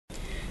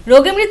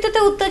রোগী মৃত্যুতে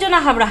উত্তেজনা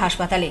হাবড়া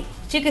হাসপাতালে,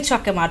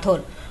 চিকিৎসককে মারধর।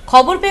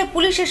 খবর পেয়ে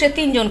পুলিশ এসে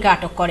 3 জনকে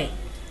আটক করে।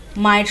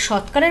 মায়ের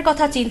সৎকারের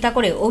কথা চিন্তা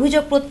করে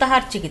অভিযোগ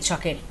প্রত্যাহার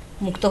চিকিৎসকের।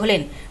 মুক্ত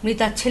হলেন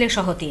মৃতার ছেলে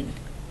সহ 3।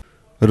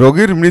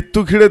 রোগীর মৃত্যু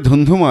ঘিরে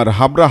ধুন্ধুমার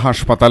হাবড়া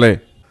হাসপাতালে।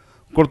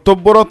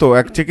 কর্তব্যরত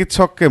এক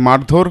চিকিৎসককে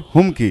মারধর,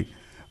 হুমকি।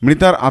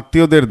 মৃতার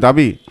আত্মীয়দের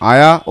দাবি,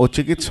 আয়া ও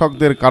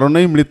চিকিৎসকদের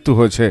কারণেই মৃত্যু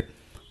হয়েছে।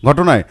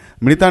 ঘটনায়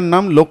মৃতার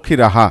নাম লক্ষ্মী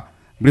রাহা।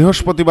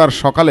 বৃহস্পতিবার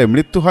সকালে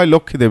মৃত্যু হয়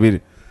লক্ষ্মী দেবীর।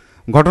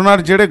 ঘটনার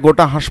জেরে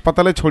গোটা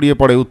হাসপাতালে ছড়িয়ে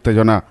পড়ে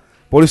উত্তেজনা।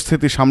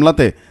 পরিস্থিতি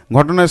সামলাতে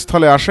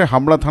ঘটনাস্থলে আসে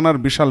হাবড়া থানার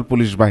বিশাল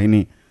পুলিশ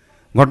বাহিনী।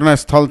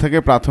 ঘটনাস্থল থেকে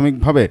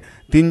প্রাথমিকভাবে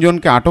 3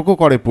 জনকে আটকও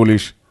করে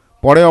পুলিশ।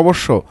 পরে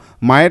অবশ্য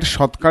মায়ের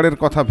সৎকারের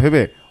কথা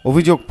ভেবে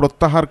অভিযোগ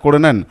প্রত্যাহার করে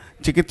নেন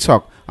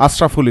চিকিৎসক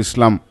আশরাফুল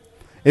ইসলাম।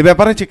 এ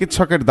ব্যাপারে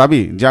চিকিৎসকের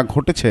দাবি, যা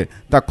ঘটেছে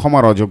তা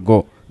ক্ষমার অযোগ্য,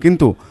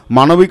 কিন্তু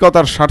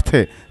মানবিকতার স্বার্থে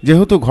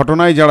যেহেতু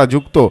ঘটনায় যারা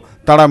যুক্ত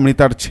তারা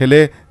মৃতার ছেলে,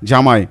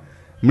 জামাই,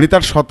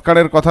 মৃতার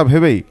সৎকারের কথা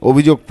ভেবেই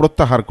অভিযোগ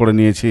প্রত্যাহার করে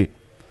নিয়েছি।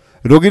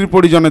 রোগীর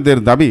পরিজনদের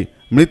দাবি,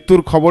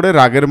 মৃত্যুর খবরে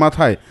রাগের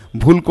মাথায়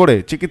ভুল করে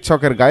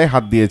চিকিৎসকের গায়ে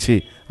হাত দিয়েছি,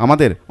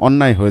 আমাদের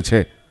অন্যায় হয়েছে।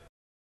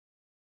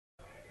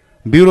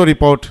 Bureau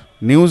report,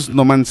 news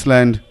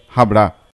no man's land, Habra.